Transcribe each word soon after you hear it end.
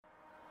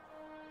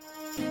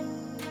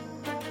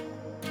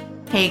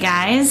Hey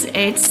guys,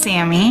 it's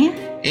Sammy.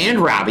 And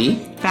Robbie.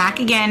 Back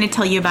again to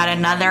tell you about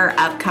another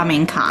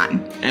upcoming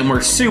con. And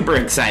we're super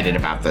excited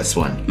about this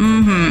one.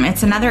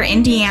 It's another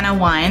Indiana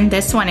one.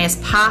 This one is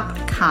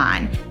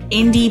PopCon.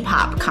 Indie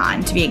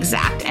PopCon to be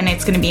exact. And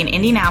it's going to be in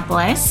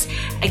Indianapolis,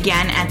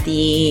 again at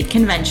the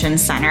Convention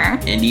Center.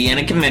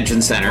 Indiana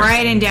Convention Center.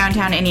 Right in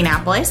downtown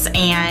Indianapolis.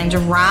 And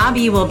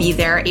Robbie will be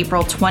there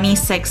April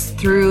 26th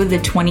through the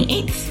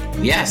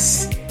 28th.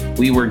 Yes.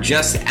 We were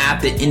just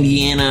at the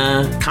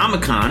Indiana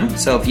Comic-Con,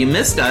 so if you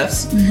missed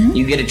us,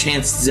 you get a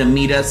chance to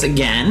meet us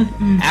again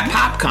at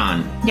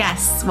PopCon.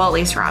 Yes, well, at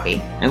least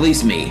Robbie. At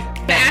least me.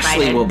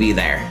 Ashley will be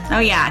there. Oh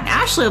yeah,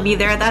 Ashley will be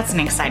there. That's an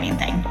exciting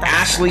thing.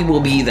 Ashley will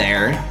be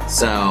there,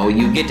 so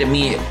you get to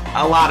meet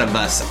a lot of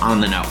us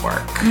on the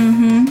network.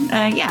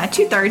 Yeah,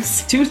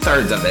 2/3.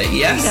 2/3 of it,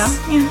 yes.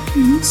 There you go.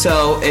 Yeah.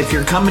 So if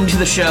you're coming to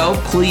the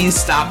show, please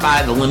stop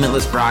by the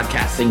Limitless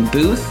Broadcasting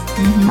booth.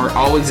 We're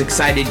always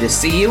excited to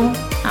see you.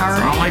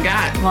 That's all I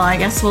got. Well, I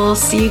guess we'll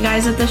see you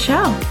guys at the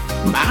show.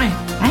 Bye.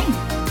 Bye.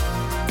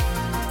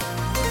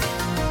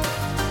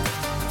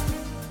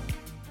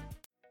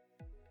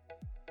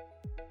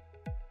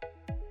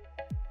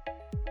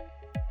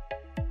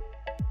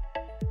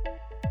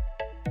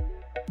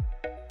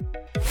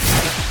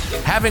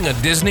 Having a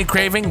Disney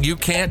craving you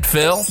can't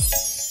fill?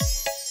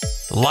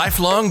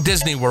 Lifelong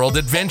Disney World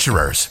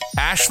adventurers,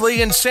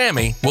 Ashley and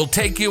Sammy will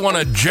take you on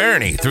a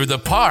journey through the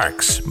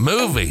parks,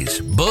 movies,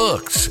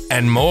 books,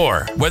 and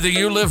more. Whether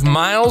you live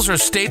miles or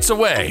states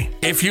away,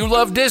 if you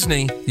love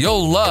Disney,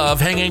 you'll love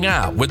hanging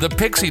out with the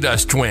Pixie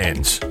Dust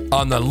Twins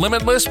on the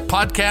Limitless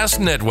Podcast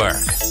Network.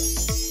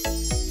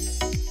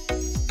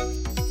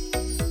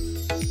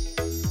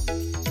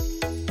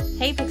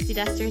 Hey, Pixie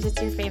Dusters,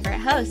 it's your favorite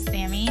host,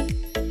 Sammy.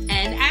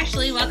 And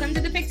Ashley, welcome to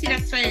the Pixie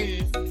Dust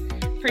Twins,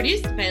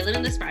 produced by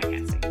Limitless Broadcasting.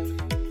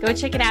 Go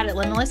check it out at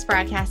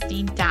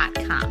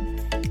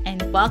limitlessbroadcasting.com.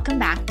 And welcome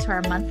back to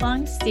our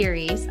month-long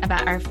series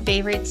about our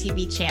favorite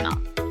TV channel.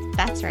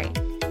 That's right,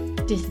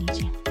 Disney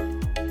Channel.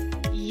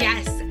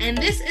 Yes, and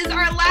this is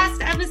our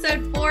last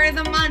episode for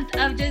the month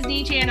of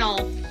Disney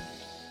Channel.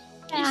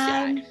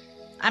 Sad.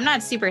 I'm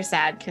not super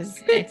sad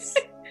because it's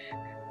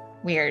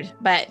weird,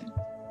 but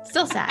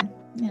still sad,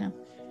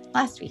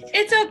 last week.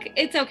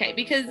 It's okay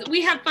because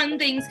we have fun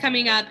things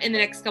coming up in the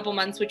next couple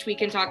months, which we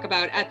can talk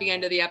about at the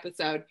end of the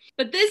episode.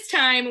 But this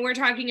time we're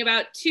talking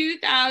about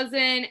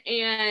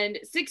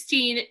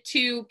 2016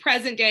 to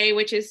present day,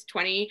 which is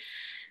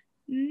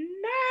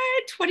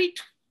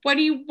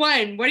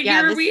 2021. What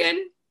year are we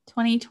in?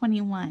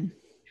 2021.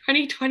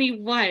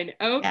 2021.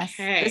 Okay.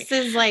 Yes, this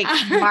is like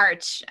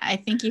March. I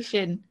think you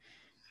should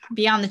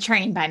be on the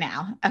train by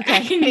now.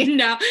 Okay.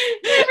 No,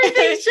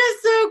 everything's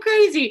just so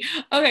crazy.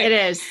 Okay. It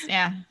is.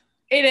 Yeah.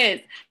 It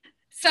is.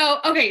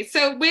 So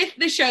with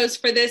the shows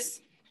for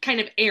this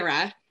kind of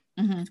era,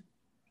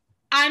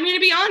 I'm going to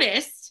be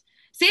honest.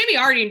 Sammy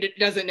already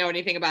doesn't know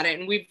anything about it,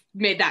 and we've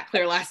made that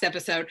clear last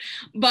episode.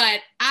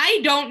 But I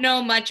don't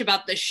know much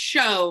about the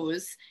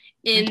shows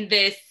in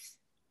this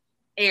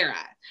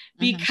era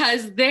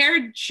because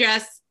they're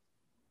just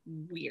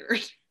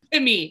weird to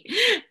me.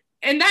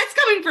 And that's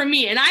coming from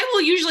me. And I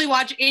will usually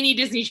watch any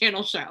Disney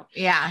Channel show.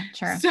 Yeah,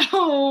 sure.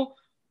 So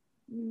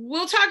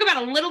we'll talk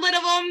about a little bit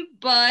of them,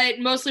 but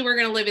mostly we're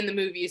going to live in the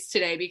movies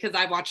today because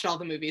I've watched all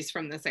the movies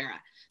from this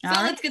era. So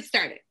let's get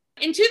started.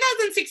 In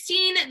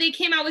 2016, they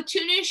came out with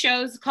 2 new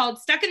shows called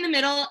Stuck in the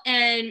Middle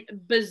and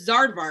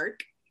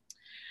Bizaardvark.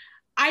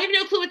 I have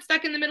no clue what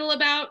Stuck in the Middle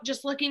about.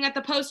 Just looking at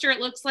the poster, it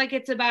looks like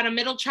it's about a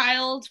middle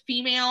child,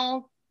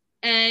 female,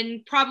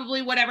 and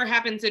probably whatever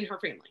happens in her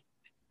family.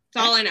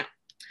 That's all I know.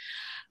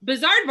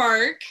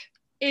 Bizaardvark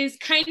is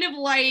kind of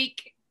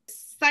like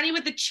Sunny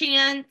with a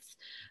Chance,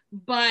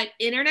 but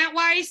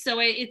internet-wise.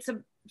 So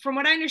from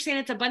what I understand,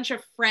 it's a bunch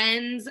of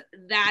friends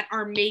that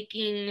are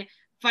making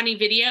funny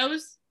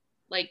videos,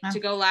 to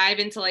go live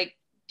and to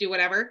do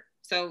whatever.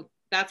 So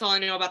that's all I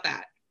know about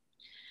that.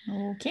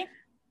 Okay.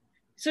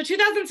 So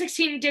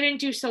 2016 didn't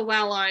do so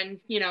well on,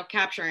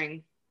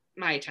 capturing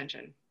my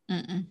attention.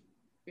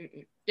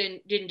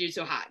 Didn't do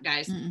so hot,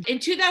 guys. In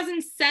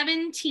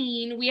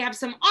 2017, we have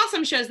some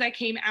awesome shows that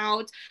came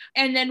out,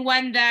 and then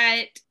one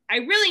that I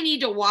really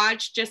need to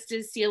watch just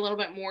to see a little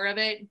bit more of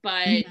it.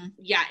 But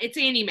yeah, it's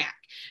Andi Mack.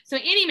 So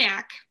Andi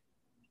Mack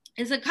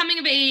is a coming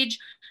of age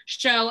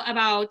show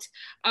about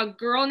a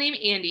girl named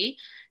Andi,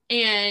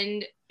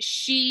 and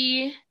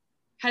she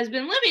has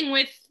been living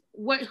with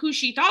who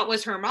she thought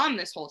was her mom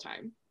this whole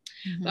time.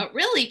 But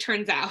really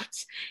turns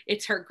out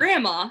it's her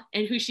grandma,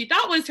 and who she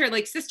thought was her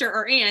sister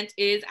or aunt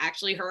is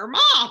actually her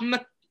mom.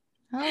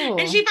 Oh.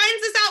 And she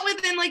finds this out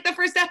within the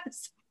first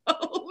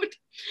episode.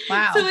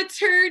 Wow. So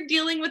it's her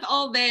dealing with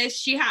all this.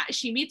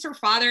 She meets her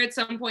father at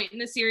some point in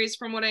the series,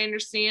 from what I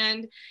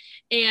understand.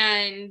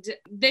 And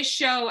this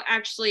show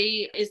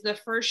actually is the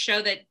first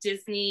show that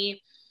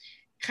Disney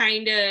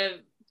kind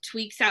of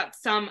tweaks out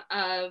some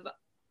of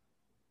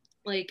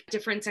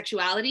different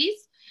sexualities.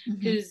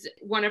 Because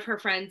one of her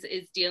friends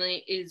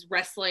is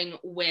wrestling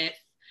with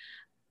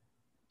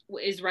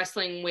is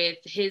wrestling with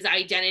his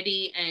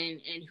identity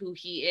and who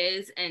he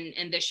is.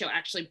 And this show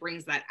actually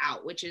brings that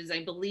out, which is,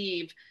 I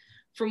believe,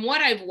 from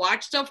what I've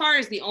watched so far,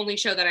 is the only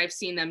show that I've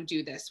seen them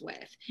do this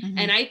with. Mhm.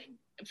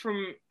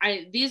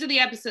 And those are the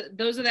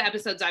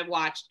episodes I've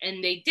watched,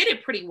 and they did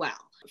it pretty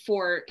well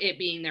for it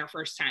being their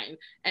first time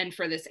and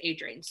for this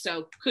age range.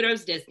 So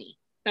kudos Disney.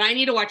 But I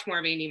need to watch more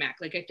of Andi Mack.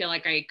 Like, I feel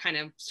like I kind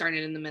of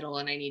started in the middle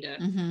and I need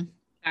to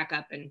back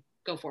up and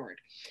go forward.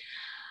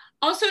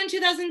 Also in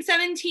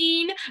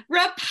 2017,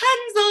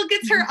 Rapunzel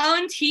gets her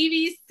own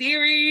TV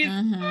series.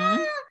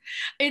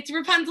 It's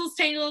Rapunzel's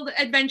Tangled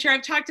Adventure.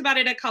 I've talked about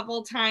it a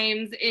couple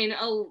times in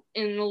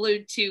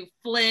allude to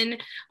Flynn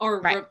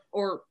or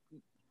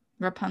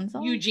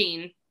Rapunzel?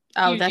 Eugene.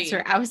 Oh, that's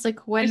right. I was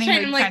like, what name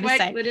are you trying to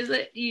say? What is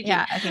it? Eugene.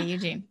 Yeah, okay,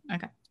 Eugene.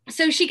 Okay.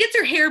 So she gets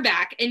her hair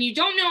back, and you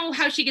don't know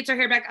how she gets her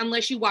hair back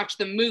unless you watch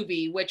the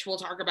movie, which we'll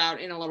talk about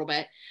in a little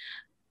bit.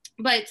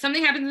 But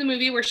something happens in the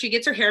movie where she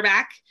gets her hair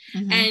back,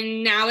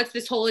 and now it's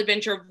this whole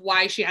adventure of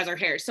why she has her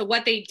hair. So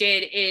what they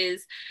did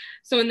is,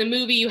 so in the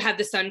movie you have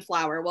the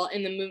sunflower. Well,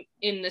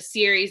 in the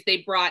series they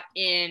brought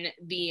in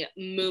the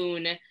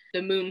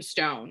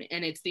moonstone,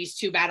 and it's these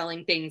two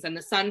battling things. And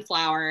the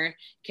sunflower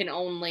can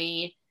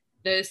only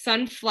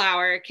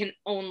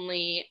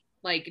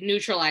like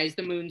neutralize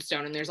the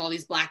moonstone, and there's all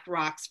these black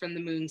rocks from the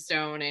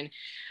moonstone, and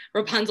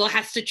Rapunzel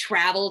has to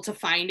travel to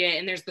find it,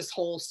 and there's this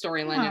whole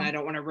storyline, and I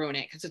don't want to ruin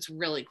it because it's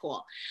really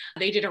cool.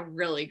 They did a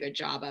really good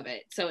job of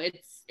it. So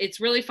it's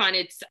really fun.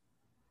 It's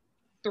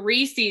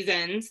 3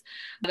 seasons.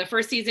 The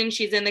first season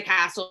she's in the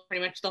castle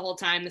pretty much the whole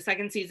time. The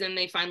second season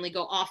they finally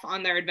go off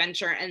on their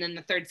adventure, and then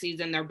the third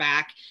season they're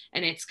back,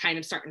 and it's kind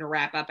of starting to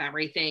wrap up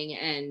everything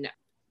and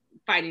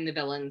fighting the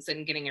villains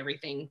and getting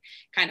everything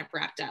kind of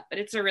wrapped up. But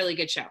it's a really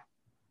good show.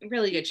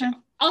 Really good show.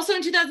 Also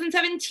in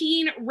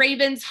 2017,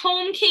 Raven's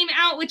Home came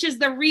out, which is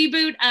the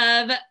reboot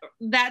of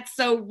That's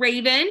So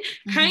Raven.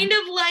 Kind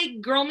of like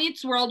Girl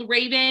Meets World.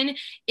 Raven,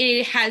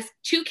 it has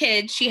 2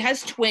 kids. She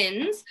has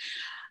twins,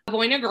 a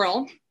boy and a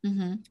girl.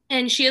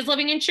 And she is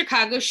living in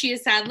Chicago. She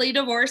is sadly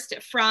divorced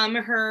from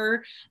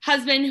her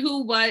husband,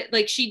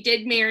 she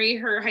did marry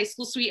her high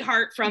school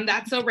sweetheart from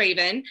That's So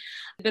Raven,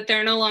 but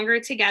they're no longer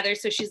together.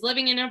 So she's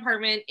living in an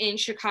apartment in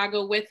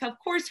Chicago with, of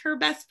course, her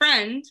best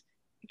friend.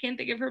 I can't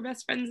think of her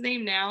best friend's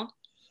name now.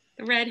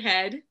 The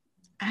redhead.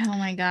 Oh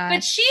my God.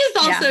 But she is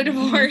also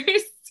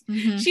divorced.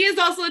 She is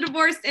also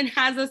divorced and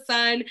has a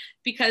son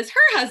because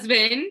her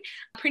husband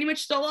pretty much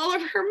stole all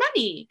of her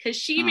money because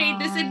she made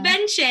this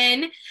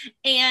invention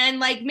and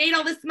like made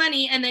all this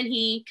money, and then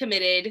he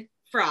committed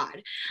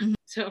fraud.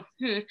 So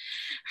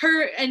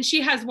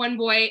she has one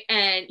boy,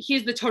 and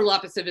he's the total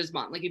opposite of his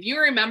mom. Like, if you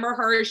remember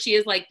her, she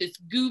is like this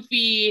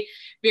goofy,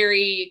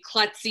 very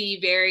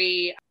klutzy,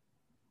 very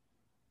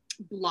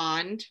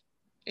blonde,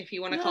 if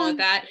you want to call it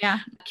that,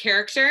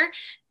 character.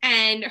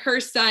 And her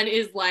son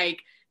is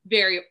like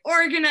very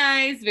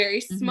organized,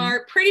 very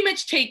smart, pretty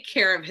much take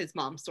care of his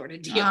mom sort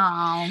of deal.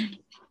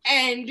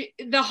 And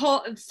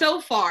so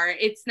far,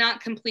 it's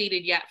not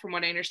completed yet from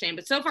what I understand,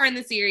 but so far in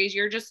the series,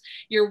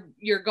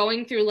 you're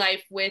going through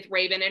life with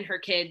Raven and her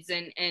kids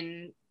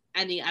and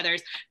the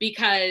others,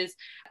 because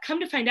come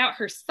to find out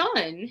her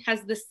son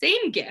has the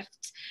same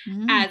gift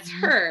as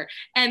her.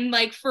 And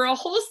like for a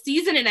whole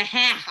season and a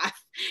half,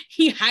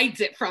 he hides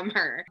it from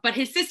her, but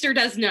his sister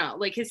does know.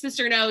 Like his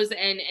sister knows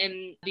and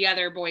the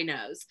other boy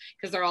knows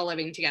because they're all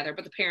living together,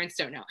 but the parents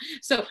don't know.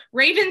 So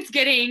Raven's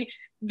getting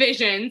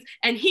visions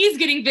and he's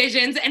getting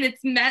visions, and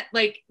it's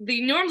like they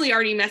normally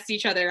already messed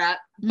each other up,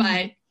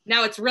 but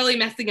now it's really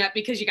messing up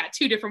because you got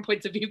 2 different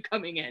points of view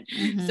coming in.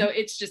 So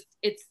it's just,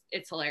 it's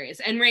hilarious.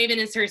 And Raven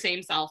is her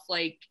same self.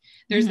 Like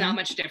there's not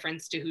much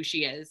difference to who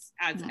she is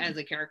as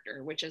a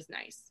character, which is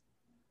nice.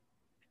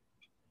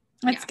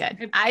 That's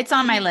good. It's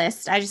on my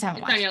list. I just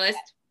haven't watched it. It's on your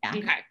list? Yeah.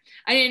 Okay.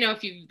 I didn't know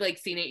if you've like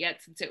seen it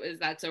yet since it was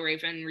That's So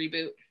Raven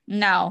reboot.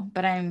 No,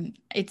 but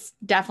it's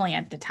definitely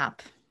at the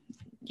top.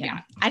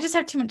 Yeah. I just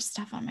have too much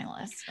stuff on my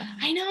list.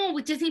 I know,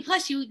 with Disney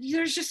Plus,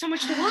 there's just so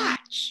much to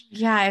watch.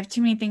 Yeah, I have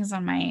too many things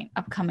on my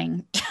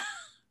upcoming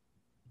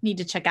need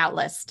to check out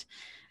list,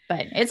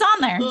 but it's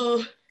on there.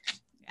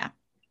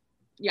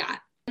 Yeah.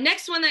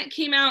 Next one that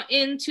came out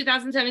in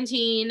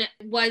 2017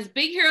 was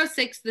Big Hero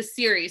 6, the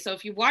series. So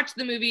if you watch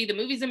the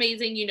movie's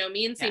amazing. You know,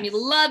 me and Sammy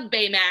love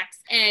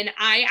Baymax. And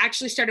I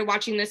actually started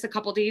watching this a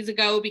couple days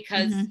ago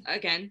because,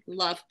 again,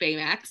 love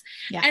Baymax.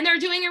 Yeah. And they're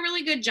doing a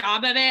really good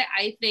job of it.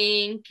 I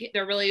think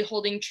they're really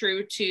holding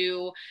true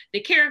to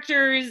the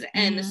characters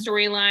and the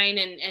storyline.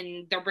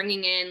 And they're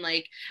bringing in,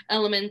 like,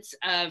 elements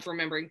of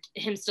remembering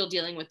him still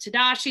dealing with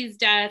Tadashi's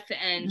death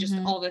and just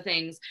all the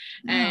things.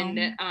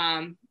 And,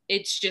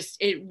 it's just,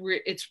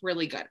 it's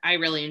really good. I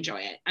really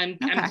enjoy it. I'm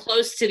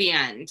close to the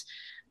end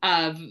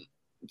of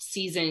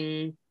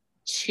season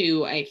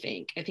 2, I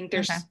think. I think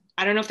there's,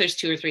 I don't know if there's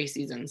 2 or 3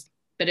 seasons,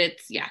 but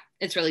it's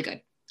really good.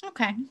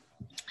 Okay.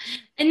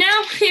 And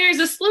now here's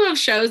a slew of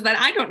shows that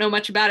I don't know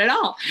much about at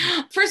all.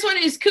 First one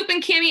is Coop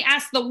and Cami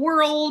Ask the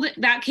World.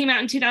 That came out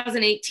in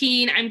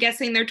 2018. I'm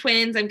guessing they're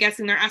twins. I'm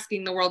guessing they're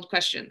asking the world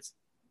questions.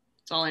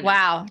 That's all I know.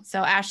 Wow. So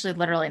Ashley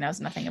literally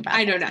knows nothing about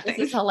I know this. nothing.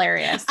 This is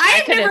hilarious.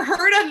 I've never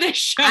heard of this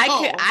show.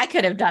 I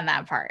could have done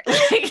that part.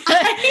 Like,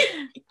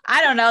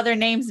 I don't know. Their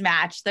names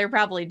match. They're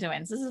probably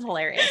twins. This is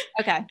hilarious.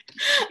 Okay. I've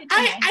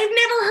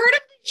never heard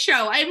of this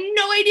show. I have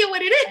no idea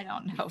what it is. I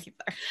don't know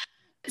either.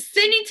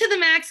 Sydney to the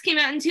Max came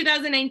out in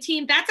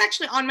 2019. That's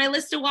actually on my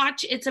list to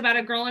watch. It's about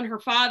a girl and her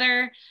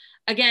father.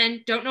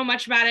 Again, don't know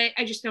much about it.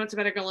 I just know it's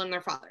about a girl and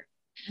their father.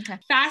 Okay.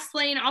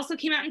 Fastlane also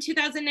came out in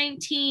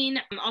 2019.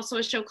 Also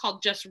a show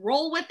called Just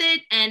Roll With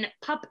It and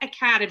Pup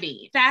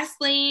Academy.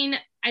 Fastlane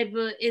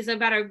is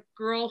about a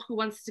girl who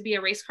wants to be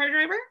a race car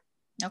driver.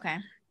 Okay.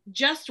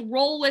 Just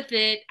Roll With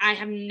It. I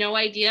have no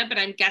idea, but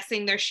I'm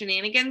guessing there's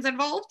shenanigans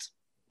involved.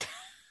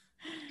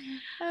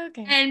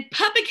 Okay. And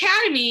Pup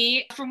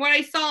Academy, from what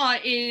I saw,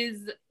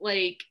 is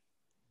like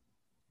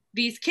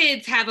these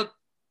kids have a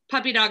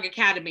puppy dog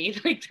academy.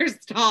 Like there's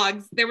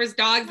dogs. There was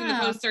dogs in the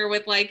poster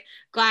with like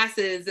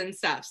glasses and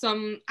stuff.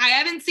 So I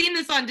haven't seen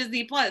this on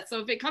Disney Plus. So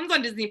if it comes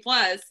on Disney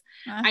Plus,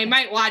 I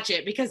might watch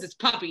it because it's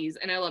puppies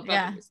and I love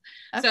puppies.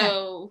 Yeah. Okay.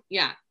 So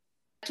yeah.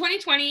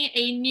 2020,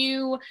 a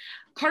new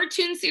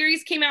cartoon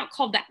series came out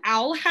called The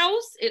Owl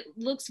House. It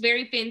looks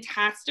very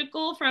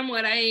fantastical from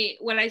what I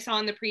saw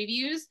in the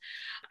previews.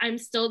 I'm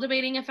still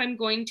debating if I'm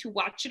going to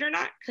watch it or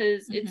not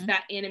because it's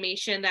that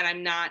animation that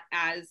I'm not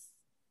as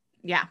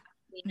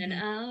fan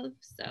of.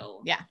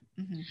 So yeah,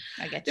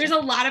 I get you. There's a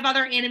lot of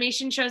other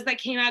animation shows that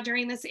came out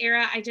during this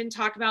era. I didn't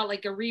talk about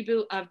like a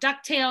reboot of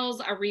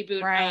DuckTales, a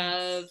reboot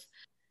of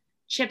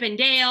Chip and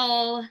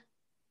Dale.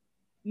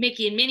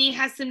 Mickey and Minnie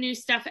has some new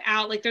stuff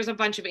out. Like there's a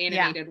bunch of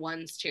animated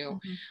ones too.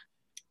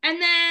 And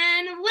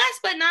then last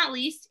but not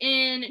least,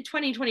 in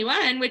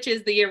 2021, which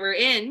is the year we're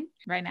in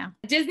right now,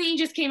 Disney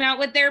just came out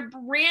with their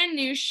brand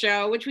new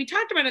show, which we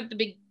talked about at the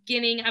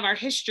beginning of our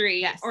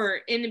history or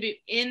in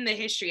the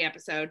history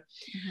episode,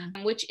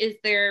 which is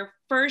their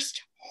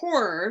first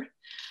horror.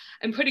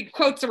 I'm putting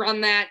quotes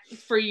around that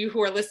for you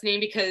who are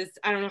listening because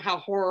I don't know how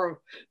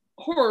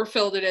horror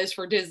filled it is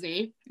for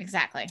Disney.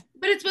 Exactly.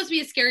 But it's supposed to be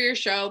a scarier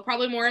show,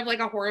 probably more of like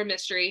a horror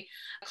mystery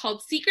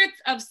called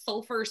Secrets of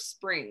Sulphur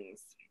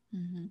Springs.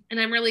 And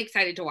I'm really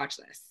excited to watch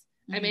this.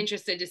 I'm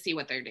interested to see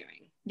what they're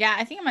doing. Yeah,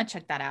 I think I'm gonna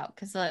check that out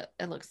because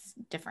it looks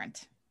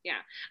different. Yeah.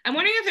 I'm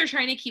wondering if they're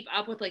trying to keep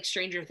up with like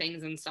Stranger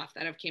Things and stuff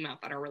that have came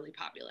out that are really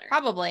popular.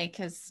 Probably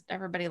because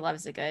everybody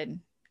loves a good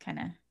kind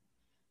of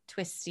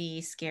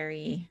twisty,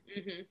 scary,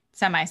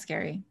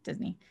 semi-scary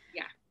Disney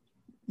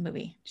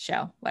movie,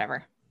 show,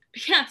 whatever.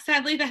 Yeah,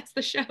 sadly, that's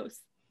the shows.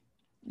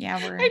 Yeah, I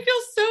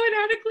feel so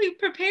inadequately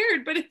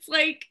prepared, but it's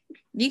like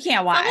you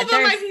can't watch. Some of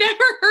them I've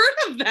never heard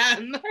of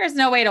them. There's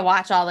no way to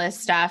watch all this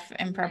stuff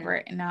in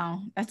preparation.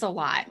 No, that's a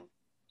lot.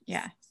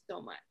 Yeah,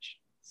 so much.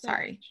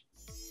 Sorry,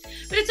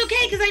 but it's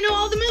okay because I know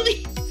all the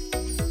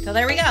movies. So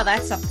there we go.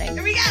 That's something.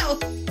 There we go.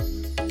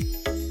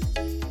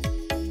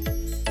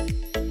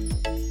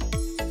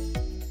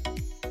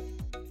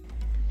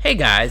 Hey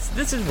guys,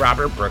 this is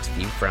Robert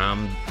Brooksby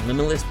from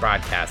Limitless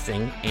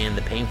Broadcasting and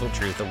The Painful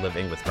Truth of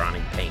Living with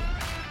Chronic Pain.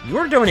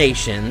 Your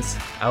donations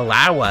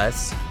allow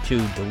us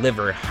to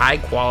deliver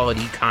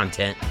high-quality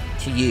content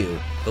to you,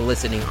 the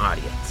listening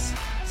audience.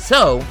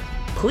 So,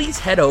 please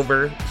head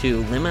over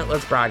to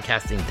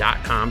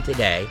limitlessbroadcasting.com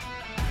today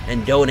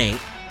and donate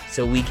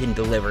so we can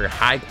deliver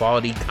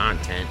high-quality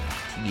content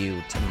to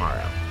you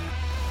tomorrow.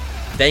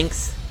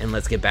 Thanks, and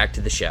let's get back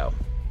to the show.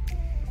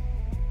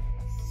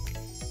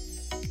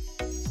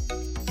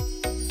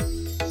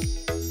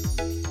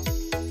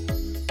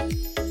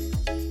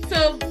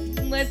 So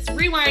let's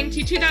rewind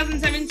to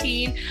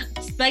 2017.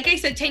 Like I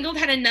said, Tangled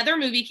had another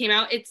movie came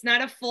out. It's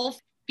not a full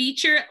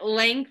feature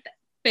length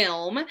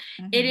film.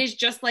 It is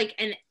just like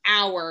an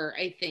hour,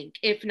 I think,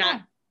 if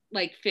not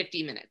like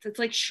 50 minutes. It's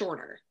like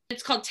shorter.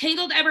 It's called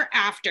Tangled Ever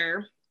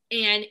After.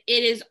 And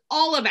it is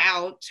all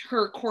about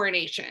her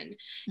coronation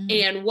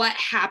and what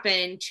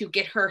happened to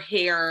get her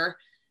hair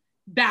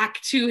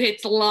back to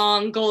its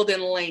long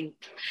golden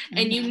length.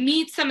 And you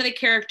meet some of the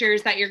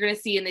characters that you're going to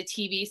see in the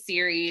TV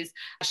series.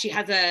 She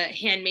has a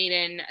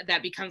handmaiden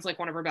that becomes like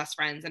one of her best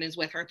friends and is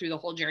with her through the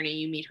whole journey.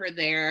 You meet her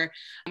there.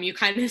 You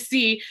kind of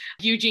see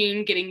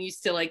Eugene getting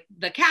used to like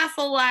the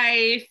castle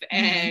life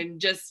and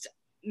just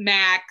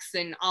Max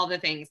and all the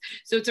things.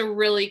 So it's a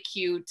really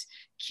cute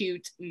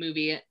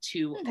movie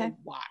to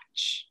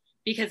watch.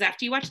 Because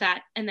after you watch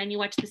that and then you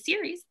watch the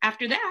series,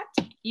 after that,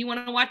 you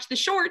want to watch the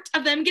short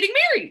of them getting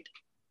married.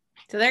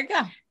 So there you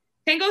go.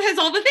 Tangled has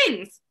all the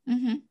things.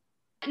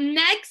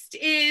 Next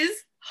is,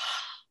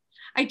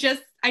 I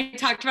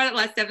talked about it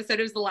last episode.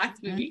 It was the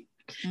last movie.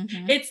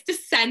 It's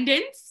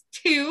Descendants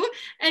 2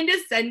 and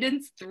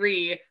Descendants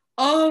 3.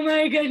 Oh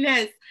my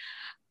goodness.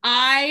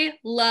 I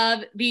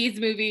love these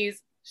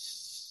movies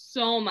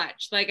so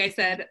much. Like I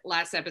said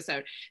last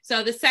episode.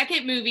 So the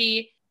second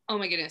movie, oh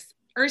my goodness,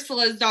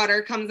 Ursula's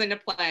daughter comes into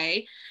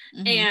play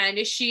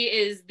and she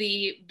is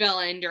the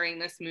villain during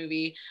this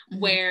movie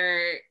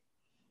where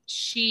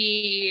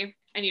I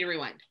need to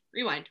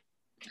rewind.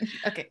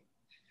 Okay.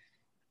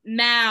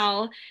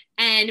 Mal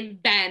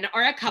and Ben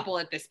are a couple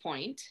at this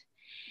point.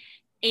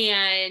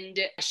 And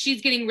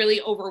she's getting really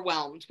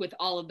overwhelmed with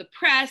all of the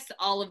press,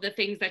 all of the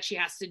things that she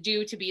has to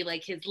do to be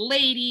like his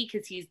lady,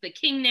 because he's the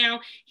king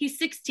now. He's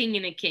 16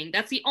 and a king.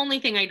 That's the only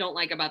thing I don't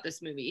like about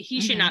this movie. He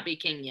should not be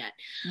king yet.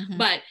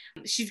 But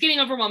she's getting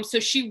overwhelmed.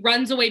 So she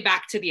runs away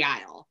back to the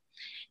Isle.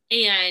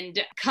 And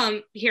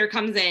here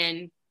comes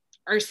in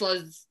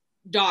Ursula's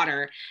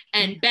daughter,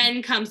 and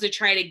Ben comes to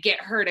try to get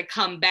her to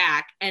come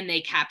back, and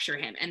they capture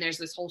him, and there's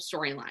this whole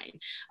storyline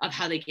of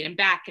how they get him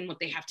back and what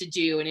they have to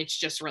do, and it's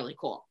just really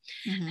cool.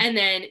 And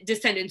then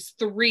Descendants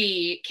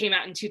 3 came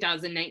out in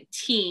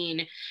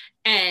 2019,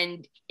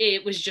 and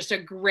it was just a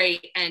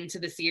great end to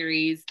the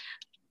series.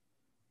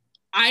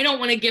 I don't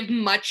want to give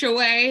much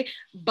away,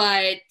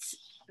 but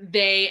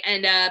they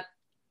end up,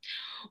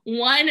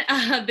 one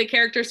of the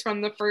characters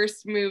from the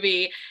first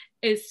movie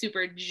is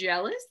super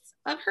jealous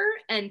of her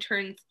and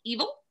turns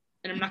evil,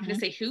 and I'm not going to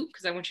say who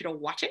because I want you to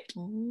watch it.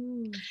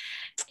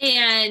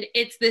 And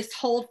it's this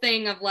whole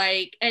thing of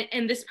like,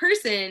 and this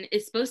person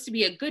is supposed to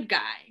be a good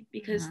guy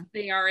because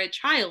they are a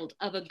child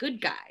of a good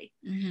guy,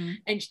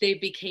 and they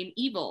became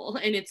evil,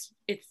 and it's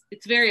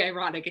very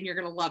ironic, and you're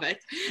going to love it.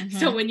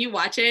 So when you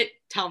watch it,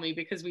 tell me,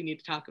 because we need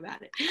to talk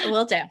about it.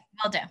 Will do.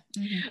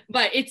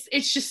 But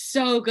it's just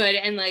so good,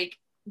 and like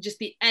just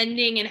the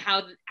ending and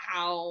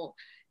how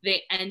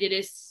they ended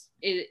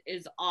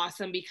is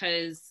awesome,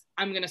 because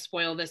I'm going to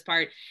spoil this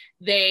part.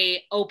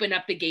 They open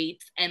up the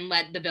gates and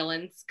let the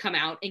villains come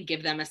out and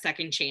give them a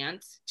second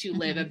chance to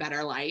live a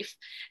better life.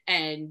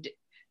 And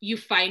you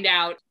find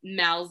out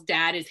Mal's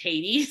dad is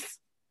Hades,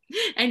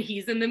 and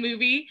he's in the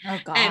movie. Oh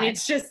God. And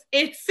it's just,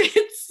 it's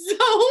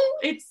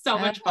so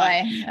much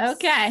fun.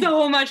 Okay.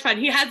 So much fun.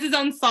 He has his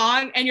own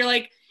song, and you're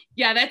like,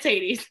 yeah, that's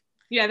Hades.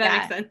 Yeah,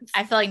 that makes sense.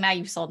 I feel like now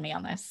you've sold me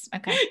on this.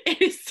 Okay.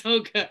 It is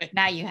so good.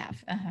 Now you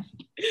have.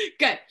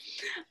 Good.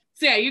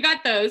 So yeah, you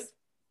got those.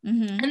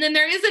 And then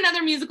there is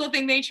another musical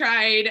thing they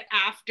tried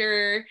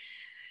after.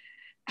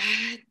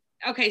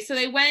 Okay, so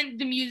they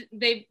went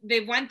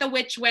they went the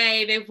witch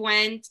way. They've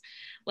went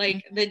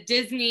like the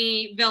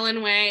Disney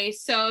villain way.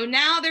 So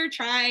now they're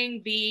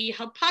trying the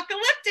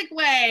apocalyptic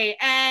way,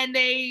 and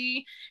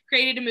they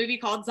created a movie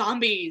called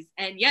Zombies.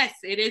 And yes,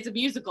 it is a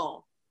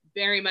musical.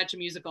 Very much a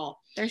musical.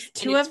 There's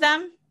two of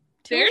them?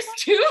 There's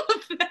two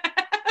of them.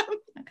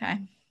 Okay.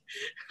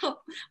 Oh,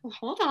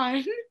 hold on.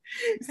 Okay.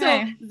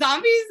 So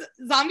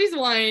Zombies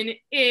 1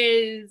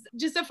 is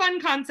just a fun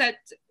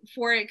concept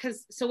for it,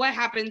 because so what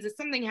happens is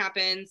something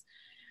happens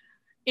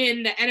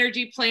in the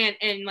energy plant,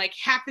 and like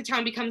half the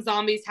town becomes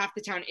zombies, half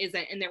the town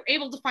isn't, and they're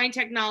able to find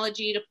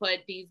technology to put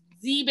these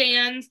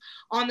Z-bands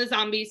on the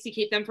zombies to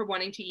keep them from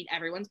wanting to eat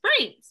everyone's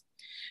brains.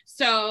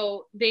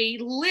 So they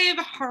live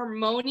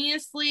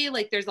harmoniously.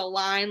 Like there's a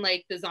line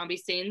like the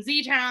zombies stay in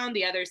Z-Town,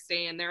 the others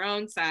stay in their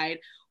own side.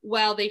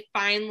 Well, they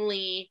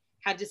finally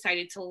have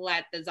decided to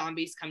let the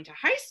zombies come to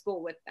high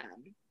school with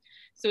them.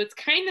 So it's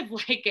kind of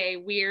like a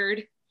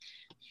weird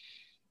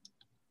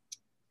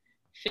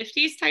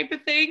 50s type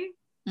of thing.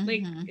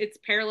 Like it's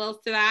parallels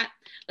to that,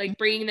 like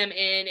bringing them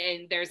in,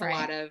 and there's a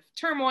lot of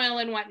turmoil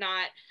and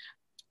whatnot.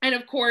 And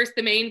of course,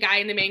 the main guy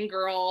and the main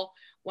girl,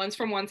 one's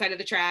from one side of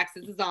the tracks,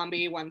 is a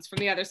zombie, one's from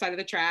the other side of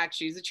the track,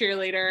 she's a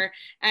cheerleader,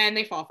 and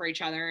they fall for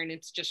each other, and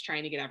it's just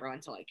trying to get everyone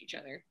to like each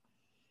other.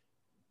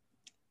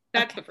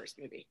 That's the first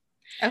movie.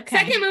 Okay.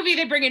 Second movie,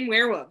 they bring in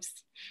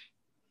werewolves.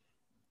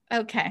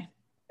 Okay.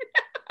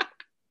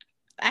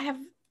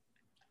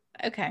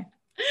 Okay.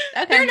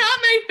 They're not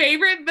my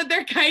favorite, but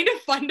they're kind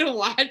of fun to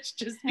watch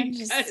just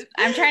because.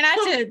 I'm trying not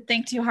to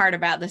think too hard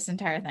about this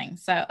entire thing.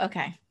 So,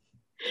 okay.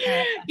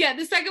 Yeah,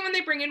 the second one, they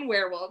bring in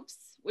werewolves,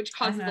 which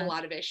causes a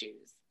lot of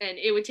issues. And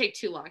it would take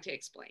too long to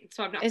explain.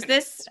 So I'm not. Is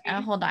this,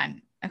 hold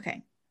on.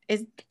 Okay.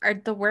 Are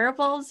the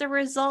werewolves a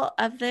result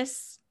of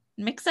this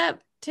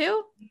mix-up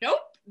too? Nope.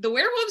 The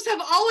werewolves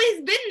have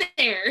always been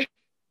there.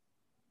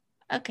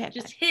 Okay.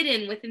 Just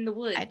hidden within the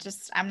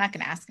woods. I'm not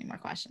going to ask any more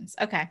questions.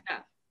 Okay. Yeah.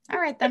 All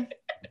right then.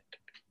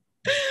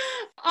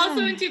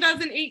 Also in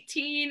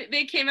 2018,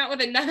 they came out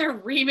with another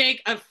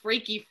remake of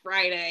Freaky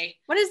Friday.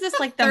 What is this,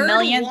 like the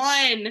millionth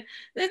one?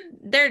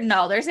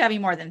 There's gotta be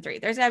more than 3.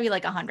 There's gotta be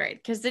like 100,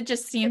 because it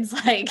just seems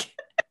like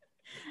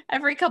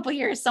every couple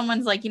years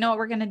someone's like, you know what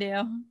we're gonna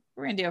do?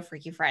 We're gonna do a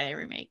Freaky Friday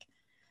remake.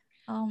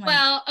 Oh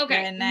my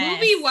goodness.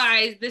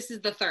 Movie-wise, this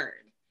is the third.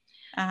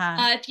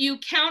 If you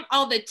count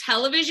all the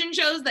television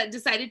shows that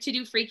decided to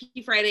do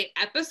Freaky Friday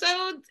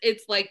episodes,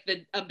 it's like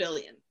a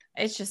billion.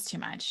 It's just too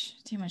much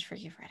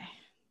Freaky Friday.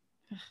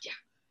 Yeah,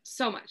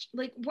 so much.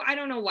 Like, I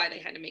don't know why they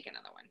had to make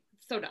another one.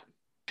 It's so dumb.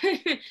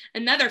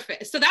 Another fail.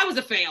 So that was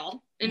a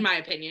fail, in my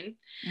opinion.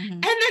 And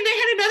then they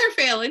had another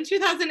fail in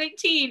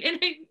 2018, and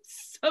I'm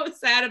so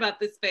sad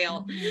about this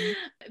fail.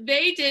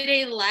 They did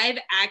a live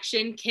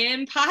action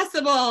Kim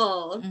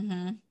Possible,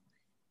 and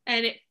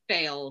it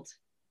failed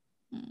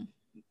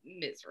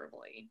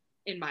miserably,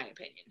 in my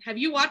opinion. Have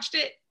you watched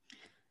it?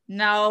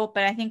 No,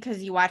 but I think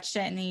because you watched it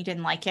and then you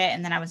didn't like it,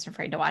 and then I was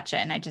afraid to watch it,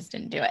 and I just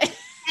didn't do it.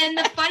 And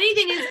the funny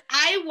thing is,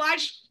 I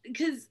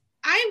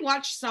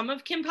watched some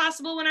of Kim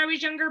Possible when I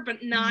was younger,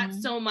 but not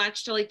so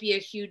much to like be a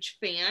huge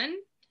fan.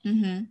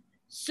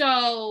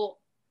 So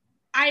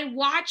I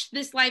watched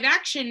this live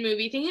action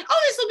movie thinking, oh,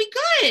 this will be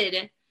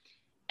good.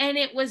 And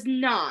it was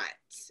not.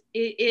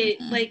 It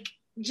like,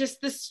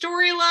 just the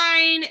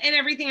storyline and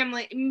everything. I'm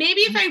like,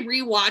 maybe if I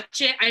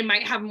rewatch it, I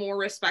might have more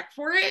respect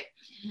for it.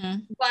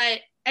 But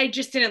I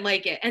just didn't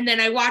like it. And then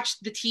I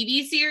watched the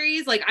TV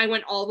series. Like, I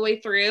went all the way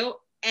through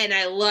and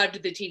I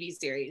loved the TV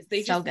series.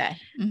 They so just,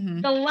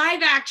 good. The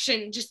live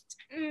action just,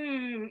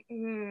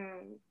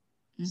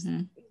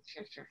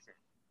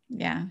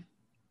 yeah.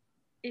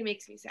 It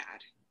makes me sad.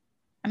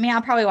 I mean,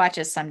 I'll probably watch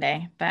it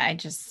someday,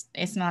 but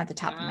it's not at the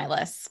top of my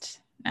list.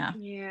 No.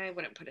 Yeah, I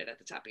wouldn't put it at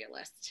the top of your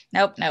list.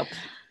 Nope.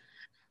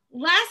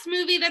 Last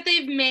movie that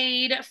they've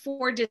made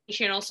for Disney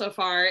Channel so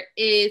far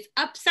is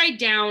Upside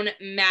Down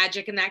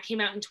Magic, and that came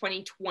out in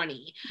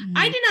 2020.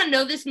 I did not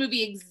know this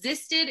movie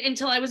existed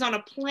until I was on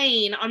a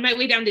plane on my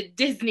way down to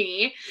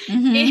Disney.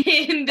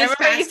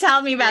 Everybody's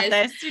telling me about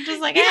this. You're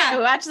just like, hey,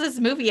 watch this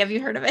movie. Have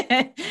you heard of it?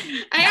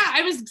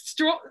 I was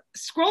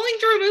scrolling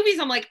through movies.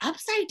 I'm like,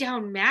 Upside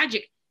Down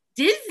Magic,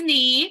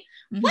 Disney.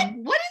 What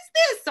is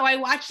this? So I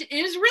watched it.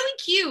 It was really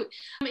cute.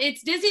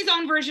 It's Disney's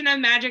own version of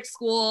Magic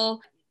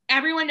School.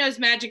 Everyone knows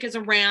magic is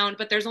around,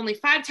 but there's only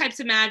 5 types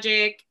of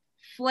magic.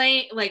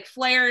 Like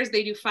flares,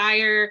 they do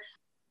fire.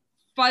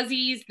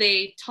 Fuzzies,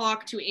 they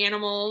talk to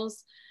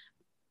animals.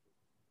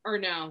 Or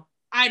no,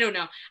 I don't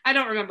know. I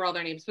don't remember all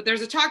their names, but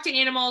there's a talk to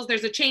animals.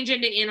 There's a change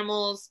into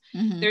animals.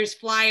 There's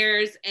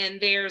flyers,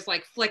 and there's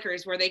like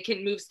flickers where they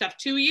can move stuff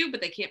to you,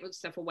 but they can't move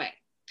stuff away.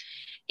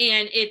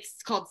 And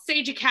it's called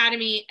Sage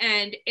Academy.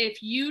 And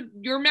if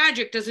your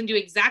magic doesn't do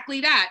exactly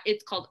that,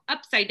 it's called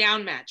Upside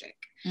Down Magic.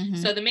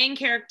 So the main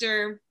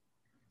character,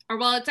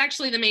 it's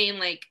actually the main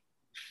like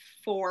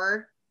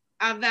 4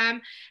 of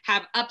them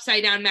have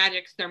upside down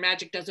magic. Their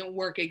magic doesn't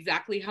work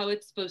exactly how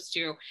it's supposed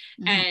to.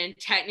 And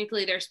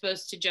technically they're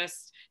supposed to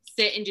just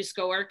sit and do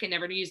schoolwork and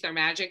never to use their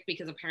magic,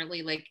 because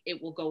apparently like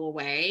it will go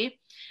away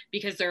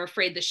because they're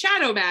afraid the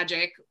shadow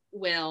magic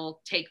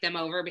will take them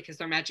over because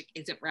their magic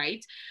isn't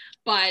right.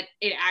 But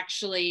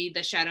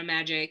the shadow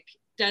magic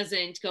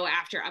doesn't go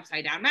after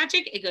upside down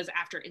magic. It goes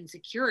after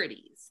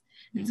insecurities.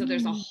 And so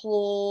there's a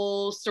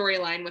whole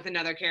storyline with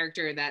another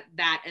character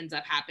that ends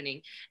up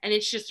happening. And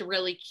it's just a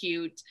really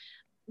cute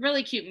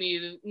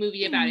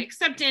movie about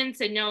acceptance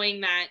and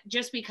knowing that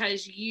just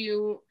because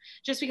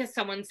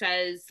someone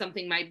says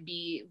something might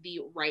be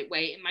the right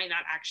way, it might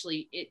not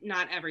actually,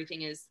 not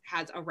everything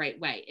has a right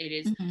way. It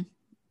is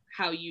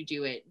how you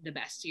do it the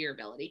best to your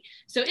ability.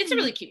 So it's a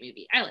really cute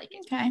movie. I like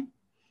it. Okay.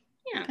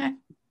 Yeah. Okay.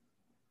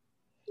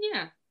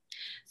 Yeah.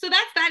 So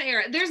that's that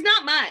era. There's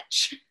not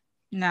much.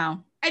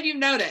 No. Have you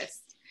noticed?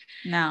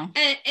 No.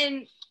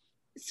 And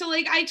so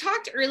like we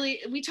talked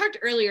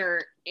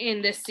earlier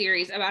in this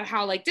series about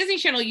how like Disney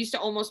Channel used to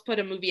almost put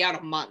a movie out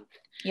a month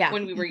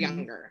when we were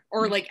younger,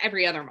 or like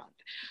every other month.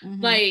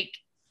 Like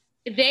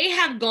they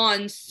have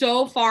gone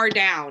so far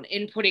down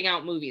in putting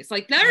out movies.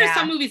 Like there are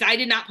some movies I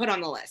did not put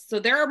on the list. So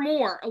there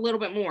are a little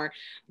bit more,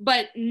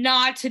 but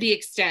not to the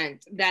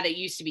extent that it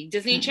used to be.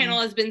 Disney Channel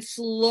has been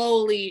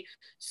slowly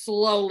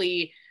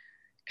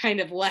kind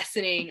of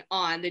lessening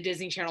on the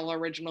Disney Channel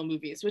original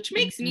movies, which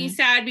makes me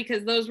sad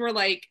because those were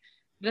like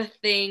the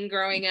thing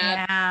growing up.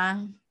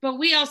 Yeah. But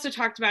we also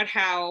talked about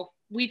how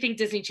we think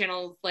Disney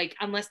Channel, like,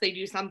 unless they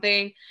do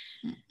something,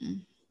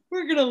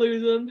 we're going to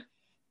lose them.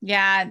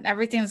 Yeah.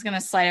 Everything's going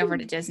to slide over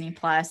to Disney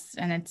Plus,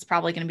 and it's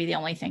probably going to be the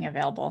only thing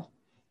available.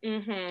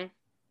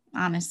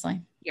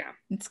 Honestly. Yeah.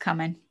 It's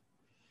coming.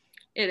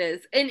 It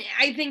is. And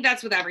I think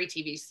that's with every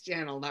TV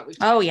channel that we've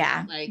talked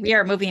about. Like, we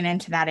are moving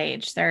into that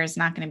age. There is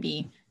not going to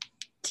be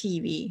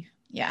TV.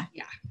 Yeah.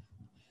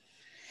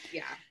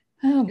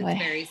 Oh boy. It's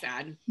very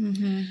sad.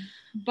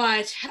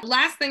 But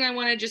last thing I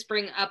want to just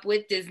bring up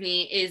with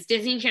Disney is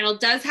Disney Channel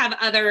does have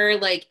other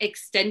like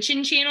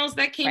extension channels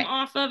that came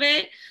off of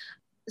it.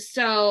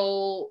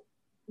 So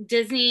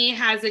Disney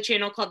has a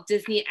channel called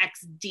Disney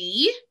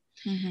XD,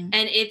 and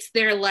it's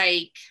their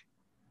like,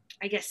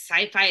 I guess,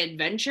 sci-fi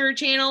adventure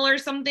channel or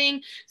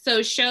something.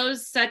 So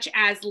shows such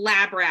as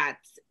Lab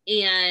Rats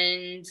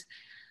and,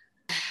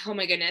 oh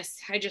my goodness,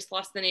 I just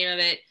lost the name of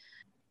it.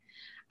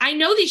 I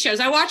know these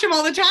shows. I watch them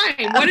all the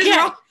time. What is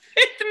wrong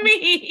with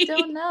me?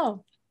 Don't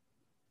know.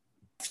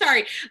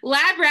 Sorry.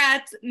 Lab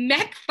Rats,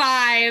 Mech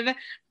 5.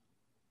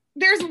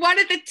 There's one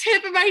at the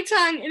tip of my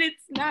tongue and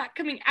it's not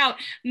coming out.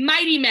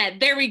 Mighty Med.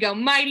 There we go.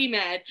 Mighty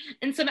Med.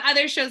 And some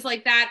other shows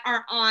like that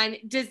are on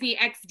Disney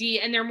XD,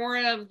 and they're more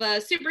of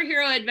the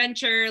superhero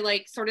adventure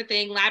like sort of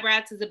thing. Lab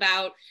Rats is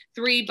about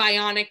 3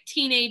 bionic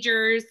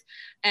teenagers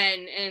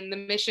and the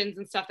missions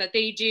and stuff that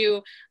they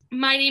do.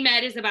 Mighty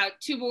Med is about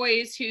 2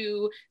 boys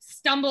who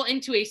stumble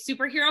into a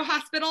superhero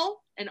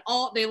hospital, and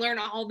they learn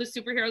all the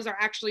superheroes are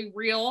actually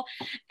real,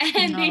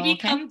 and they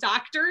become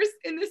doctors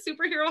in the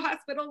superhero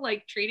hospital,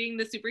 like treating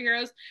the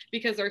superheroes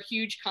because they're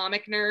huge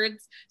comic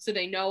nerds. So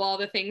they know all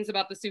the things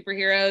about the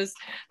superheroes.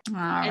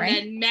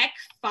 Then Mech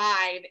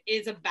 5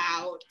 is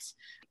about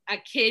a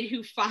kid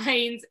who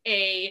finds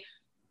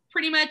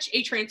pretty much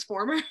a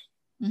transformer.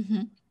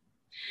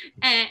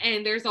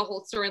 And there's a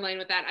whole storyline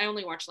with that. I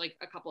only watched like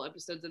a couple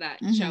episodes of that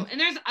show. And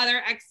there's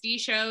other XD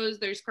shows.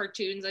 There's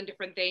cartoons on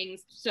different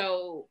things.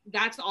 So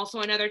that's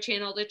also another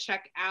channel to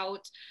check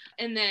out.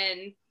 And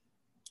then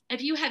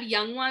if you have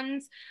young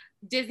ones,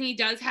 Disney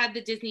does have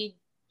the Disney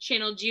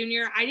Channel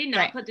Junior. I did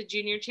not put the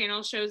Junior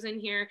Channel shows in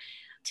here.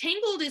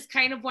 Tangled is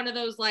kind of one of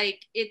those,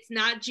 like, it's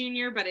not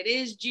junior, but it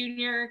is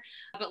junior.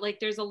 But like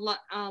there's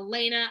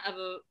Lena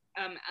of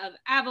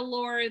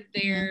Avalor.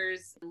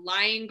 There's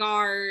Lion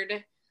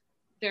Guard.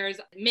 There's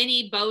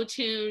mini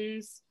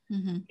Bowtoons,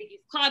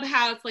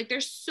 Clubhouse. Like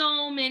there's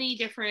so many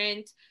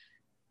different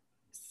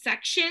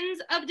sections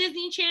of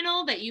Disney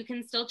Channel that you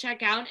can still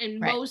check out. And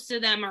most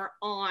of them are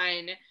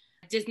on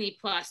Disney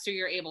Plus, so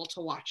you're able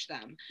to watch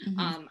them.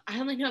 I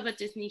only know about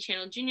Disney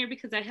Channel Junior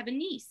because I have a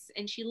niece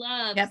and she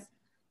loves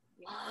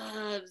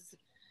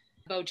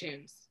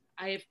Bowtoons.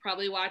 I have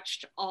probably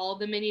watched all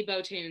the mini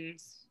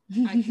Bowtoons.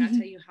 I cannot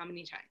tell you how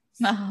many times.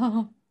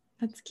 Oh,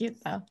 that's cute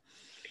though.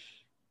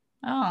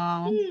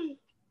 Oh.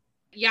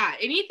 Yeah,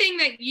 anything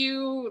that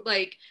you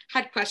like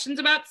had questions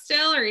about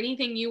still, or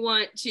anything you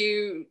want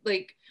to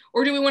like,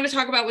 or do we want to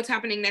talk about what's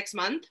happening next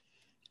month?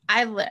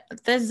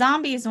 The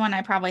zombies one,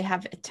 I probably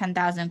have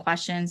 10,000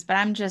 questions, but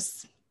I'm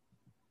just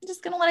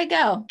gonna let it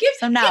go. Give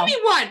me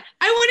one.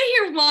 I want to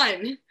hear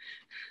one.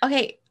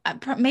 Okay,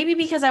 maybe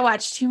because I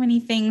watch too many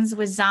things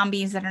with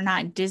zombies that are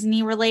not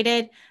Disney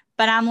related,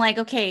 but I'm like,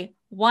 okay,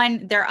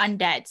 1, they're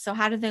undead, so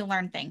how do they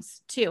learn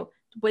things? 2,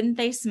 wouldn't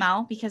they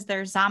smell because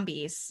they're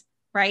zombies,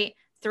 right?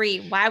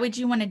 3, why would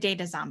you want to date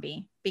a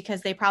zombie?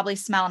 Because they probably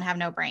smell and have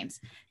no brains.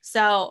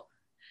 So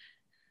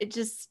it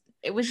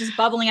was just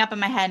bubbling up in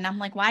my head. And I'm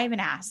like, why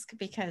even ask?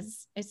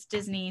 Because it's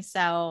Disney.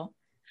 So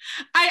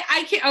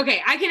I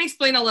can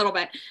explain a little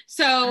bit.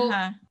 So,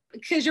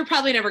 because you're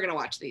probably never going to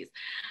watch these.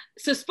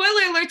 So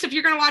spoiler alerts, if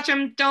you're going to watch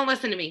them, don't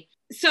listen to me.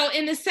 So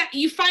in the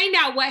you find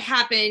out what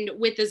happened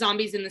with the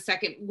zombies in the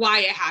second, why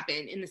it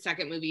happened in the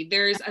second movie.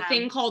 There's a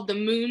thing called the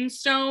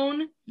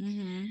Moonstone.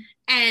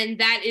 And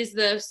that is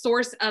the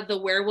source of the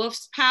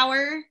werewolf's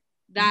power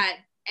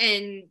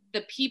and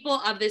the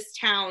people of this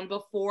town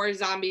before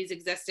zombies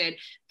existed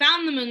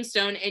found the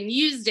Moonstone and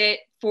used it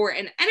for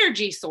an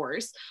energy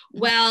source.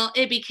 Well,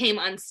 it became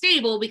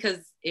unstable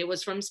because it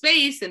was from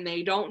space and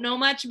they don't know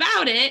much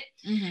about it.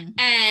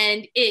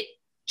 And it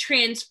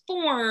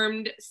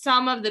transformed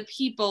some of the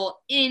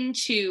people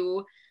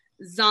into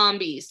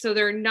zombies. So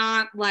they're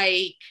not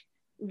like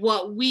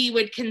what we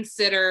would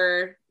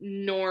consider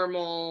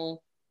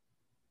normal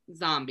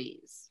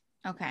zombies.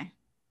 Okay.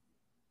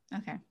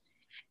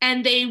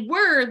 And they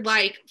were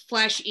like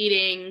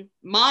flesh-eating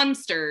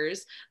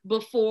monsters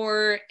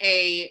before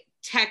a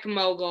tech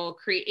mogul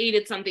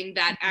created something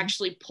that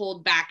actually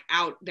pulled back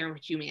out their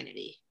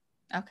humanity.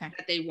 Okay.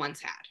 That they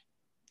once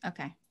had.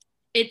 Okay.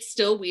 It's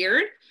still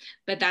weird,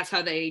 but that's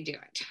how they do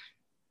it.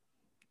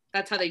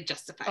 That's how they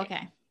justify it.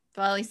 Okay.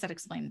 Well, at least that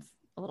explains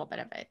a little bit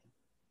of it.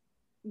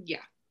 Yeah.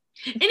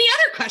 Any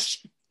other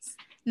questions?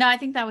 No, I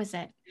think that was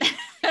it.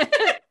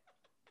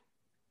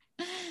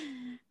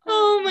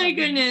 Oh my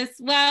goodness.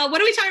 Well,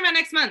 what are we talking about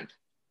next month?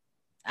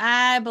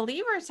 I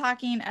believe we're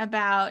talking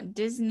about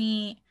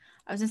Disney.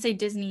 I was going to say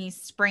Disney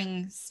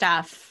spring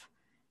stuff,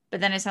 but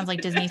then it sounds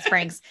like Disney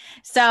Springs.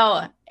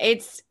 So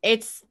it's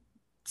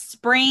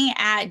spring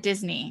at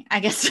Disney, I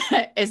guess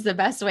is the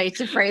best way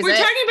to phrase it. We're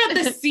talking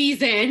about the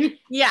season.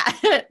 Yeah.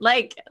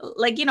 like,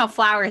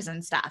 flowers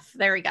and stuff.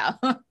 There we go.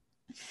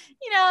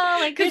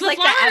 Like there's like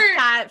the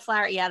Epcot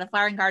flower. Yeah. The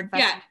Flower and Garden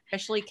Festival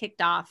officially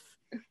kicked off.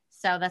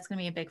 So that's going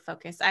to be a big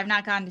focus. I've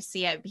not gone to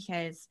see it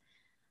because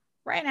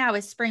right now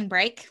is spring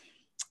break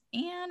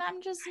and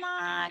I'm just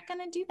not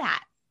going to do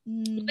that.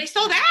 They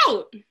sold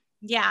out.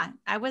 Yeah.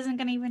 I wasn't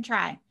going to even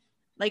try.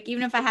 Like,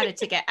 even if I had a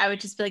ticket, I would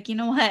just be like, you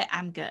know what?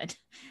 I'm good.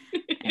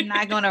 I'm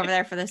not going over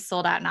there for this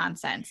sold out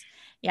nonsense.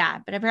 Yeah.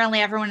 But apparently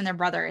everyone and their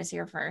brother is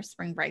here for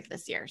spring break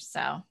this year.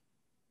 So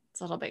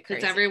it's a little bit crazy.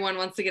 Because everyone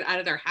wants to get out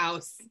of their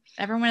house.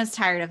 Everyone is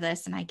tired of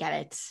this and I get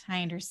it.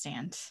 I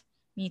understand.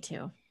 Me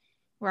too.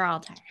 We're all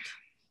tired.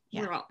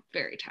 Yeah. We're all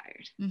very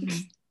tired.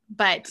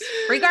 But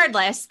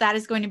regardless, that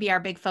is going to be our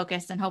big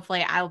focus. And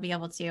hopefully I will be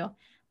able to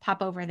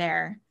pop over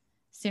there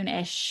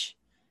soon-ish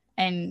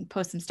and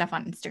post some stuff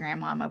on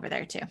Instagram while I'm over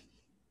there too.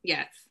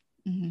 Yes.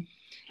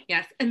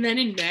 Yes. And then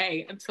in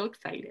May, I'm so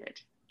excited.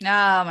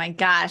 Oh my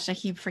gosh. I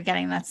keep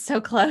forgetting that's so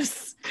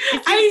close.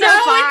 I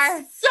know,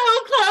 it's so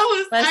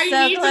close.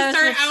 I need to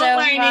start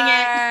outlining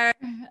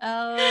it.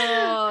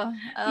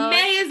 Oh.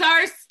 May is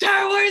our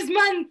Star Wars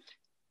month.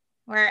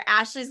 Where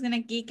Ashley's going to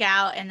geek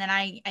out. And then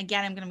I'm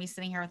going to be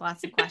sitting here with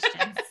lots of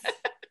questions.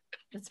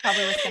 That's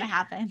probably what's going to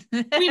happen.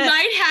 we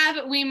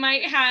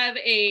might have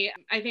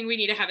I think we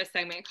need to have a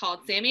segment called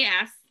Sammy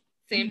Asks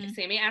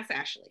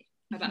Ashley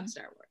about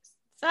Star Wars.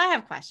 So I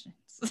have questions.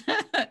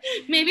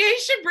 Maybe I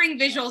should bring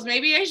visuals.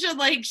 Maybe I should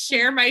like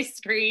share my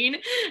screen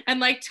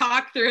and like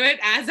talk through it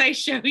as I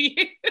show you.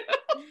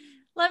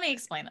 Let me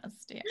explain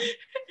this to you.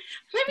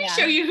 Let me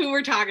show you who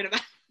we're talking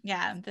about.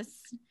 Yeah, this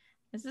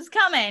is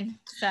coming.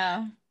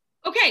 So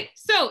okay,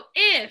 so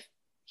if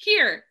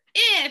here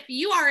if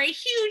you are a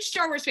huge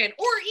Star Wars fan,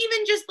 or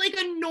even just like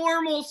a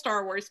normal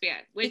Star Wars fan,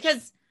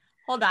 because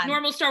hold on,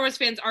 normal Star Wars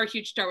fans are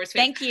huge Star Wars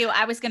fans. Thank you.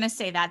 I was going to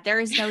say that there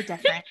is no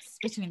difference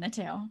between the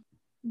two.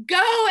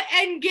 Go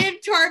and give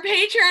to our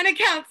Patreon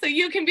account so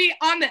you can be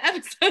on the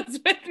episodes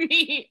with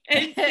me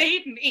and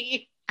save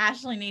me.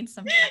 Ashley needs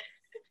some.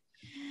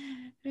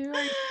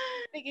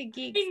 Like a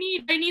geek.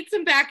 I need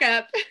some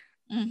backup.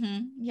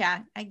 Mm-hmm.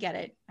 Yeah, I get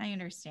it. I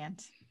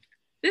understand.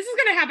 This is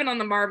going to happen on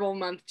the Marvel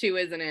month too,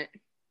 isn't it?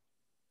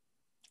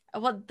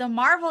 Well, the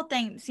Marvel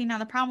thing, see, now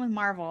the problem with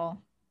Marvel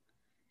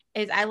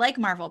is I like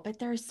Marvel, but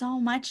there's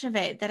so much of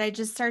it that I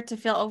just start to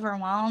feel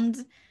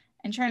overwhelmed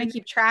and trying to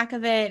keep track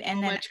of it.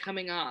 And then much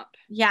coming up.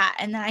 Yeah.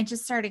 And then I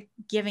just started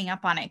giving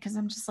up on it because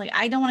I'm just like,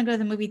 I don't want to go to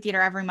the movie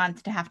theater every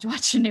month to have to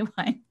watch a new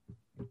one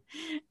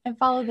and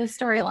follow the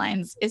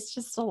storylines. It's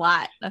just a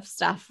lot of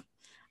stuff.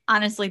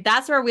 Honestly,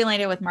 that's where we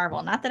landed with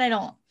Marvel. Not that I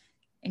don't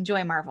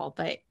enjoy Marvel,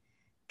 but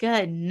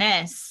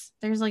goodness,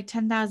 there's like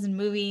 10,000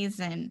 movies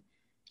and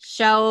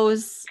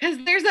shows.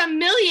 Because there's a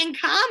million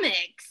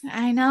comics.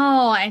 I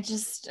know.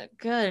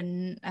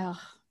 Good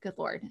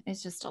Lord.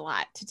 It's just a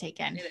lot to take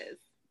in. It is.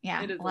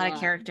 Yeah. A lot of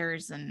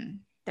characters, and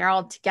they're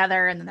all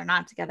together and then they're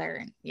not together.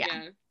 And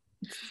yeah.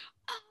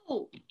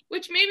 Oh,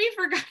 which maybe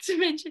forgot to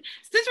mention,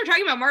 since we're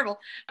talking about Marvel,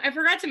 I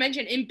forgot to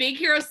mention in Big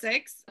Hero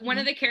 6, one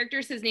of the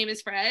characters, his name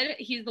is Fred.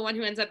 He's the one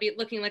who ends up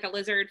looking like a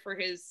lizard for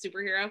his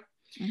superhero.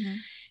 Mm-hmm.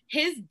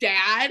 His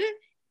dad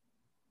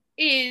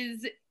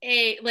is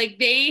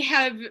they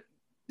have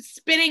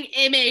spitting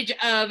image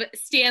of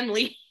Stan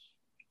Lee.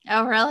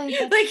 Oh, really?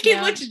 That's like cute.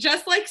 He looks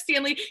just like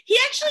Stan Lee. He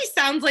actually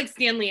sounds like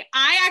Stan Lee.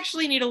 I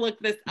actually need to look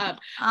this up.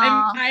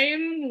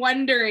 I'm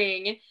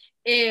wondering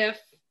if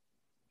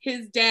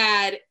his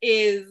dad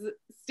is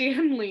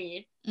Stan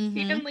Lee. Mm-hmm.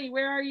 Stan Lee,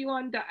 where are you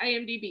on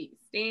IMDb?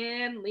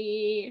 Stan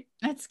Lee.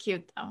 That's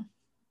cute though.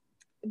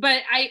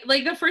 But I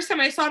like the first time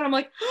I saw it, I'm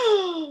like,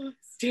 oh,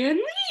 Stan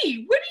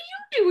Lee, what are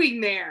you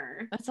doing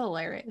there? That's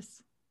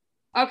hilarious.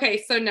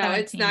 Okay, so no,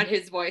 17. It's not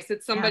his voice.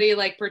 It's somebody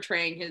like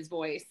portraying his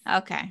voice.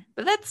 Okay,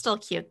 but that's still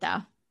cute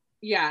though.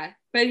 Yeah,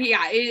 but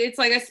yeah, it's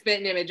like a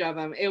spitting image of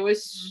him. It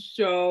was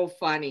so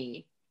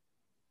funny.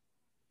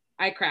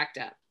 I cracked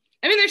up.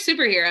 I mean, they're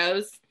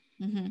superheroes.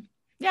 Mm-hmm.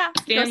 Yeah,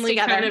 Stan Lee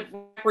kind of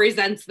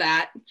represents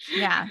that.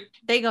 Yeah,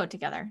 they go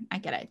together. I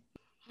get it.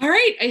 All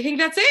right, I think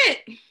that's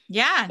it.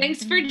 Yeah.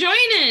 Thanks for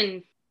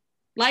joining.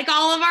 Like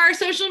all of our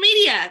social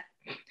media.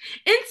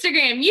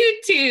 Instagram,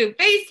 YouTube,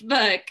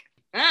 Facebook.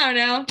 I don't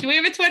know. Do we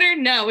have a Twitter?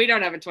 No, we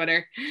don't have a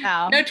Twitter.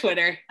 No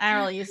Twitter. I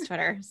don't really use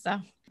Twitter. So,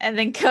 and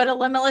then go to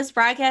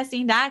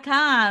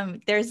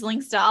limitlessbroadcasting.com. There's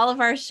links to all of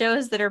our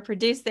shows that are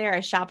produced there,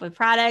 a shop with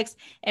products,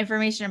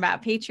 information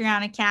about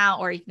Patreon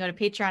account, or you can go to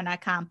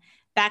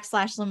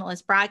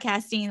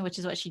patreon.com/limitlessbroadcasting, which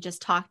is what she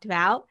just talked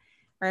about.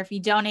 Or if you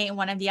donate,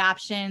 one of the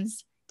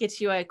options gets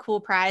you a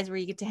cool prize where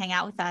you get to hang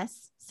out with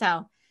us.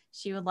 So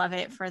she would love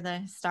it for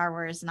the Star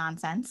Wars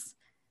nonsense.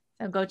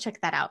 So go check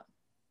that out.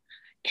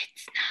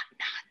 It's not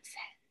nonsense.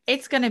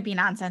 It's going to be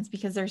nonsense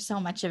because there's so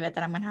much of it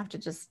that I'm going to have to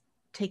just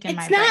take in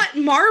my brain. It's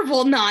not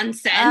Marvel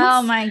nonsense.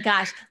 Oh my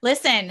gosh.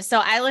 Listen,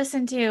 so I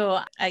listened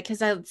to,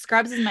 because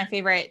Scrubs is my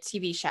favorite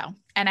TV show,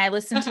 and I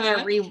listened to their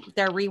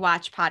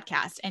rewatch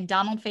podcast, and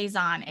Donald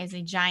Faison is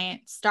a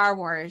giant Star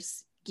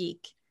Wars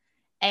geek.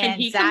 And can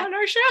he come on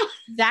our show?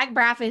 Zach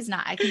Braff is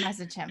not. I can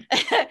message him.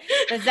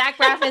 But Zach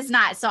Braff is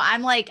not. So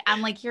I'm like,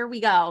 here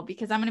we go,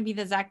 because I'm going to be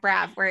the Zach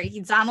Braff where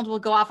Donald will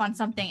go off on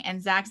something and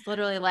Zach's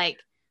literally like,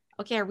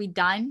 okay, are we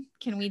done?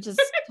 Can we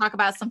just talk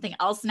about something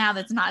else now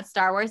that's not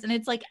Star Wars? And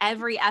it's like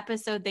every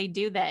episode they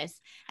do this.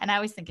 And I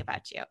always think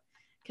about you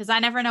because I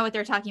never know what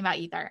they're talking about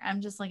either.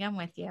 I'm just like, I'm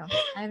with you.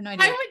 I have no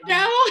idea. I would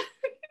know.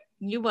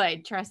 You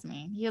would, trust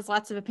me. He has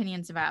lots of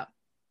opinions about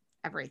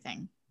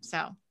everything.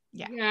 So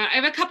yeah. I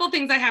have a couple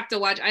things I have to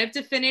watch. I have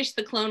to finish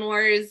the Clone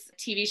Wars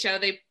TV show.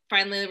 They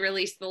finally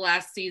released the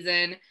last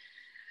season.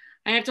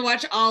 I have to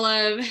watch all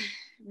of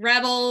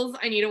Rebels.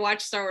 I need to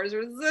watch Star Wars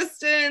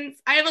Resistance.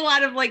 I have a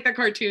lot of like the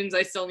cartoons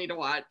I still need to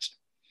watch.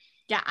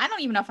 Yeah, I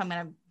don't even know if I'm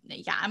gonna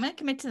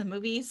commit to the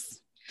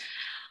movies.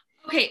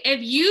 Okay,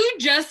 if you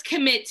just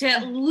commit to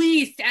at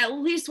least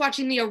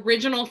watching the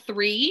original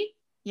 3,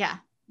 yeah,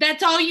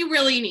 that's all you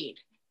really need.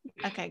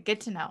 Okay,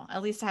 good to know.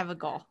 At least I have a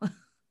goal.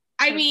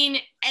 I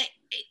mean,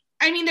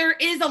 there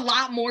is a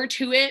lot more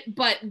to it,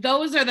 but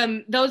those are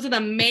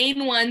the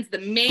main ones, the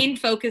main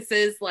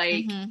focuses.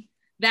 Like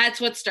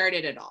that's what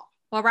started it all.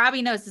 Well,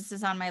 Robbie knows this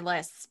is on my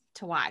list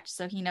to watch,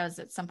 so he knows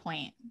at some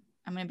point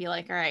I'm gonna be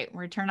like, all right,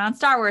 we're turning on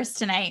Star Wars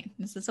tonight.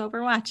 This is what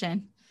we're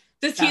watching.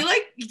 Does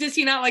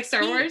he not like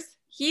Star Wars?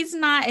 He's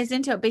not as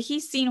into it, but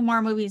he's seen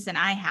more movies than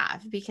I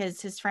have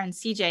because his friend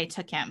CJ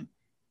took him.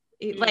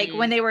 Like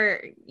when they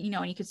were,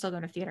 and you could still go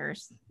to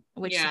theaters,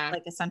 which is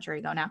like a century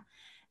ago now.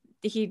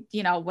 He,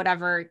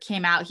 whatever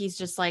came out, he's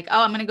just like,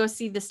 oh, I'm gonna go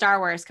see the Star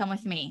Wars. Come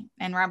with me.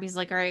 And Robbie's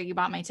like, all right, you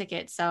bought my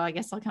ticket, so I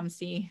guess I'll come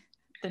see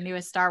the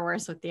newest Star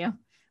Wars with you.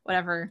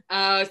 Whatever.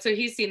 Oh, so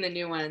he's seen the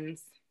new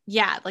ones.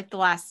 Yeah, like the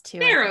last 2.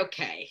 They're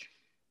okay.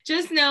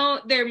 Just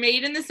know they're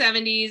made in the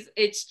 70s.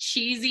 It's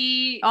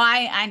cheesy. Oh,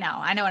 I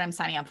know what I'm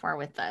signing up for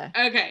with the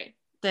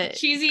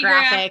cheesy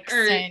graphics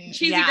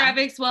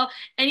graphics. Well,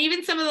 and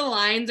even some of the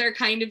lines are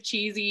kind of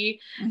cheesy.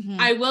 Mm-hmm.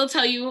 I will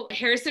tell you,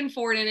 Harrison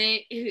Ford in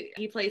it,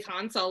 he plays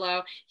Han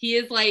Solo. He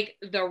is like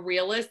the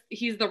realist.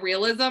 He's the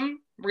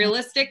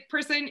realistic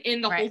person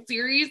in the whole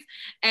series,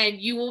 and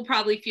you will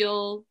probably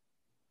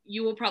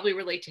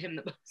relate to him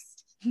the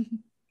most.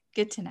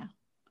 Good to know.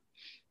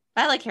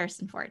 I like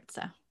Harrison Ford,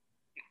 so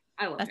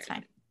I love that's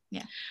fine.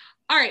 Yeah.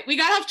 All right, we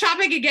got off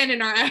topic again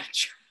in our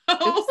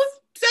outro.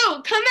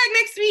 So come back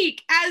next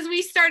week as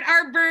we start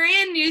our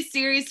brand new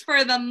series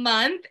for the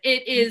month.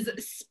 It is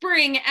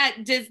spring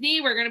at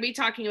Disney. We're going to be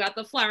talking about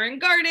the Flower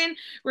and Garden.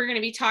 We're going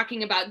to be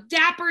talking about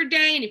Dapper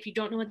Day. And if you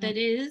don't know what that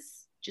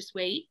is, just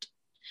wait.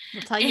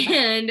 We'll tell you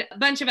and a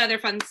bunch of other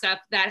fun stuff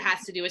that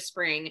has to do with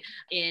spring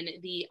in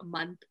the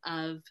month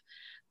of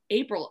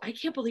April. I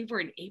can't believe we're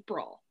in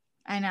April.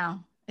 I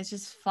know. It's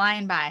just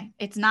flying by.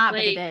 It's not,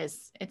 but it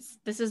is.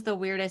 This is the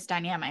weirdest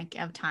dynamic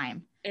of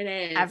time. It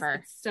is. Ever.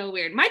 It's so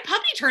weird. My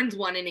puppy turns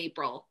 1 in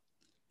April.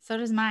 So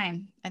does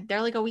mine.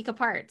 They're like a week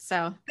apart.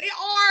 So they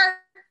are.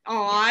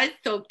 Aw, it's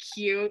so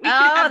cute.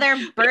 Their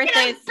birthdays. We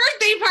can have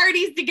birthday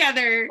parties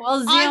together.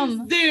 We'll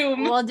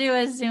Zoom. We'll do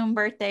a Zoom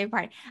birthday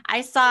party.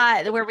 I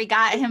saw where we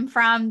got him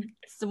from.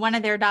 So one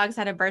of their dogs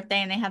had a birthday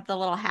and they had the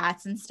little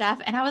hats and stuff.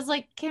 And I was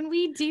like, can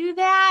we do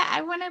that?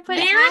 I want to put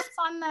hats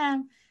on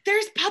them.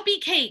 There's puppy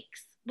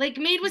cakes, like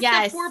made with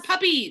stuff for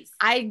puppies.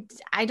 I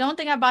don't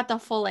think I bought the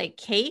full like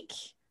cake.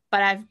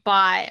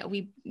 But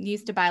we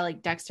used to buy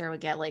like Dexter would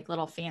get like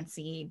little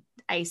fancy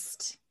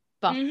iced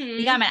bone. Mm-hmm.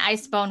 He got him an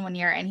iced bone one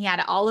year and he had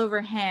it all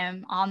over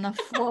him on the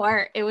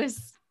floor. It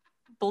was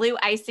blue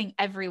icing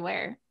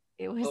everywhere.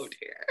 It was, oh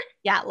dear.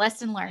 Yeah,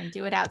 lesson learned.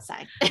 Do it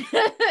outside.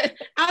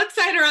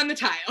 Outside or on the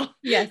tile.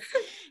 Yes.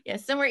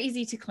 Somewhere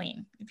easy to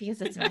clean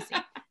because it's messy.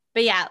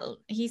 But yeah,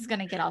 he's going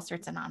to get all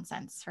sorts of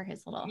nonsense for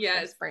his little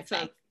his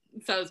birthday.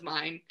 So's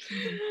mine.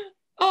 Mm-hmm.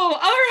 Oh, all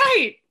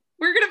right.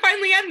 We're going to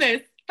finally end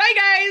this. Bye,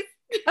 guys.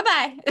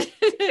 Bye-bye.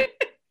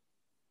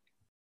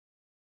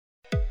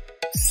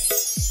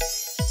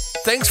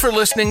 Thanks for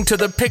listening to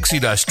the Pixie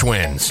Dust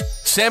Twins,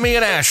 Sammy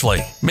and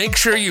Ashley. Make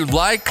sure you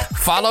like,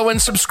 follow,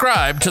 and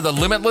subscribe to the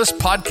Limitless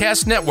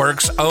Podcast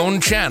Network's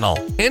own channel,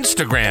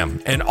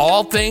 Instagram, and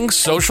all things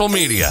social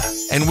media.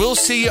 And we'll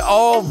see you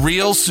all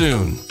real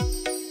soon.